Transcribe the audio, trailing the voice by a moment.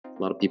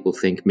A lot of people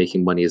think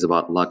making money is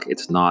about luck.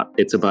 It's not.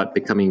 It's about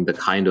becoming the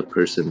kind of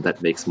person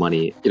that makes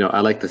money.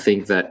 I like to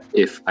think that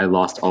if I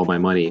lost all my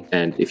money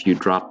and if you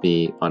drop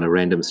me on a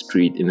random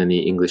street in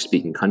any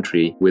English-speaking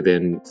country,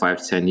 within 5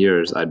 to 10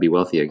 years, I'd be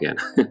wealthy again,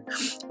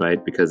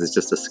 right? Because it's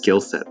just a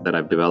skill set that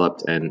I've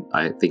developed and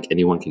I think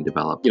anyone can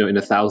develop. In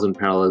 1,000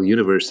 parallel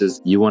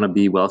universes, you want to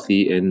be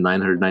wealthy in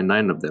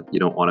 999 of them. You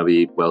don't want to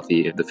be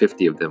wealthy in the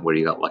 50 of them where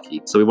you got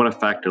lucky. So we want to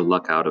factor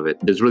luck out of it.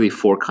 There's really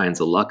 4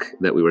 kinds of luck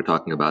that we were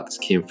talking about. This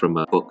came from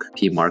a book.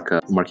 Mark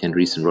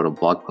Andreessen wrote a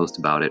blog post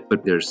about it.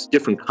 But there's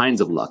different kinds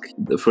of luck.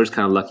 The first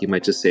kind of luck you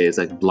might just say is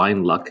like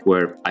blind luck,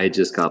 where I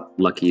just got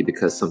lucky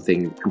because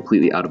something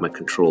completely out of my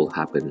control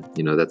happened.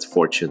 That's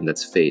fortune,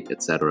 that's fate,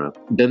 etc.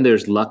 Then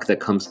there's luck that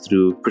comes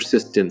through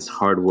persistence,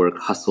 hard work,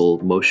 hustle,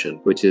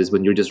 motion, which is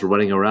when you're just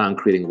running around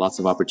creating lots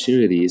of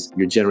opportunities,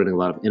 you're generating a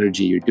lot of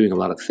energy, you're doing a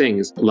lot of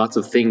things. Lots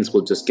of things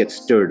will just get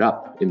stirred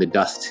up in the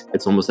dust.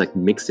 It's almost like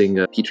mixing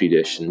a petri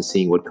dish and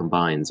seeing what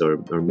combines, or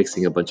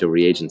mixing a bunch of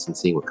reagents and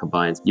seeing what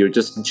combines. You're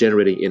just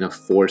generating enough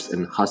force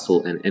and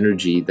hustle and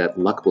energy that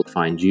luck will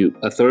find you.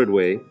 A third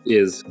way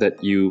is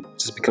that you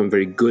just become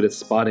very good at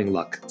spotting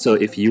luck. So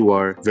if you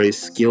are very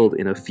skilled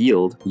in a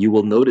field, you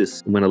will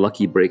notice when a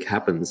lucky break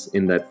happens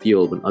in that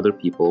field when other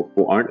people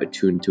who aren't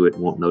attuned to it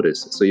won't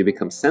notice. So you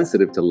become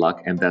sensitive to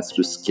luck, and that's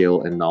through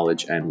skill and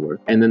knowledge and work.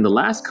 And then the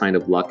last kind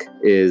of luck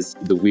is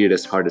the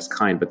weirdest, hardest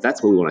kind, but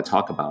that's what we want to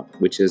talk about,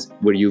 which is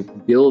where you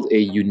build a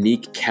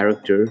unique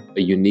character,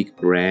 a unique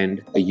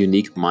brand, a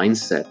unique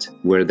mindset,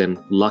 where then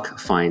luck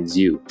finds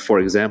you. For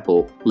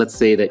example, let's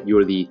say that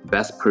you're the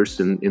best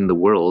person in the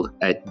world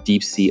at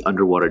deep sea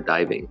underwater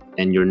diving,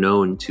 and you're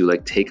known to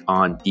take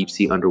on deep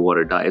sea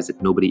underwater dives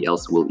that nobody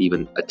else will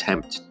even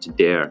attempt to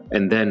dare.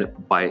 And then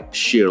by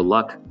sheer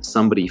luck,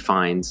 somebody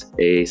finds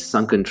a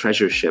sunken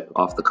treasure ship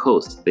off the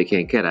coast they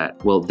can't get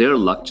at. Well, their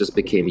luck just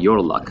became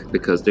your luck,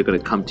 because they're going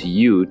to come to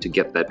you to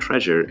get that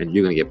treasure and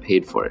you're going to get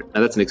paid for it.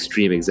 Now that's an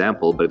extreme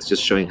example, but it's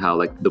just showing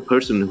how the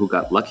person who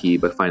got lucky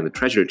by finding the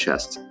treasure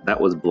chest, that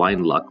was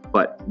blind luck,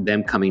 but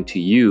them coming to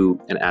you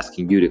and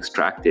asking you to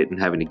extract it and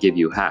having to give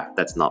you half,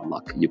 that's not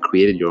luck. You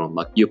created your own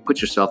luck. You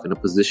put yourself in a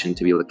position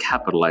to be able to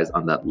capitalize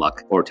on that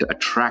luck, or to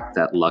attract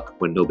that luck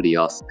when nobody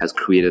else has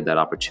created that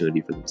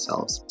opportunity for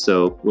themselves.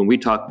 So when we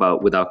talk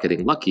about without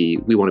getting lucky,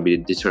 we want to be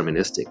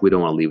deterministic. We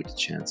don't want to leave it to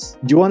chance.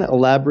 Do you want to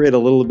elaborate a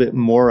little bit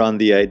more on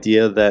the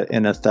idea that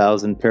in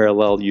 1,000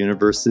 parallel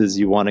universes,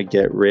 you want to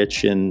get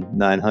rich in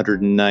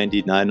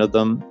 999 of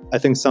them? I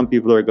think some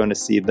people are going to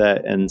see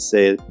that and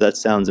say, that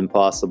sounds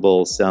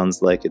impossible,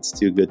 sounds like it's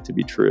too good to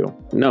be true.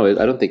 No,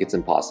 I don't think it's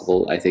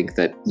impossible. I think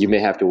that you may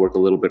have to work a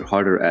little bit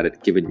harder at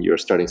it given your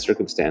starting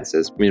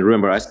circumstances.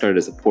 Remember, I started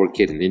as a poor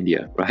kid in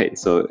India, right?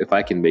 So if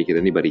I can make it,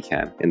 anybody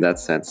can in that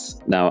sense.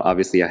 Now,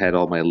 obviously, I had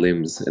all my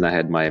limbs and I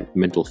had my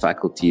mental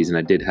faculties and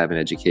I did have an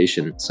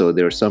education. So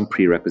there are some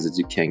prerequisites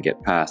you can't get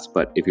past.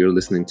 But if you're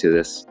listening to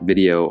this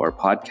video or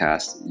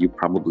podcast, you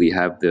probably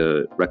have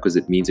the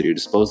requisite means at your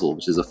disposal,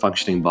 which is a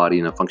functioning body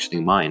and a functioning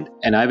mind.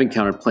 And I've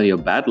encountered plenty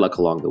of bad luck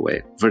along the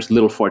way. First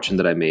little fortune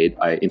that I made,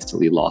 I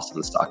instantly lost in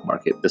the stock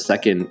market. The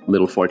second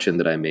little fortune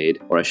that I made,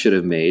 or I should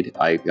have made,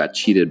 I got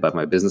cheated by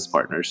my business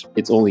partners.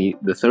 It's only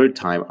the third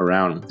time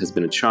around has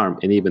been a charm.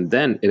 And even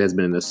then, it has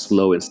been a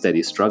slow and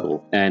steady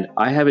struggle. And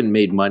I haven't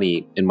made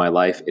money in my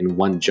life in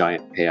one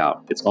giant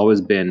payout. It's always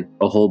been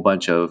a whole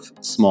bunch of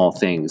small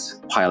things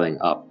piling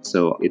up.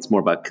 So it's more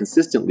about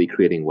consistently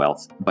creating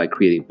wealth by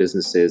creating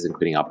businesses and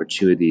creating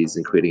opportunities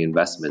and creating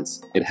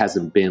investments. It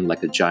hasn't been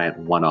like a giant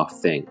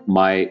one-off thing.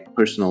 My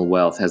personal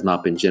wealth has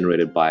not been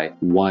generated by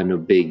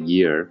one big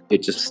year.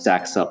 It just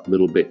stacks up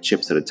little bit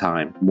chips at a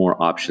time.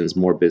 More options,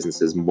 more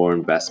businesses, more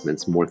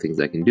investments, more things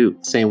I can do.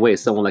 Same way,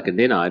 someone like a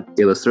Ninad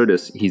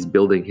Ilacertus, he's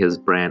building his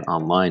brand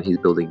online. He's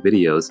building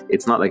videos.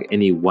 It's not like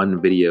any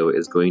one video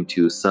is going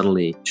to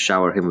suddenly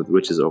shower him with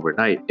riches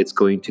overnight. It's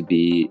going to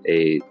be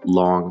a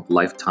long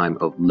lifetime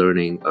of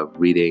learning, of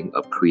reading,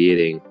 of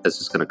creating that's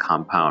just going to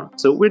compound.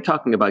 So we're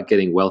talking about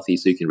getting wealthy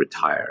so you can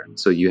retire.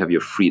 So you have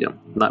your freedom.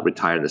 Not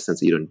retire in the sense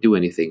that you don't do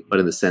anything, but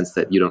in the sense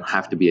that you don't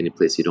have to be any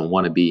place you don't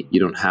want to be. You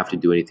don't have to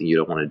do anything you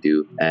don't want to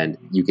do. And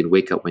you can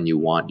wake up when you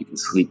want. You can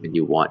sleep when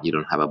you want. You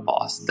don't have a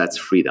boss. That's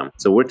freedom.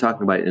 So we're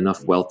talking about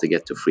enough wealth to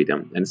get to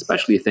freedom. And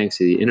especially thanks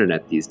to the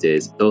internet these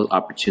days, those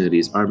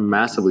opportunities are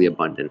massively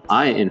abundant.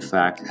 I, in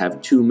fact,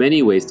 have too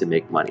many ways to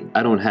make money.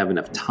 I don't have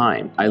enough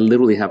time. I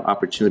literally have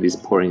opportunities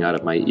pouring out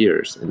of my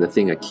ears. And the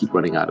thing I keep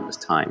running out of is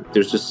time.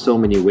 There's just so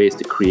many ways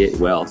to create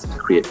wealth, to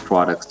create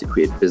products, to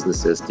create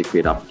businesses, to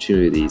create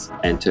opportunities,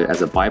 and to,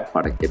 as a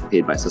byproduct, get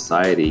paid by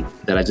society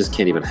that I just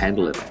can't even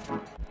handle it all.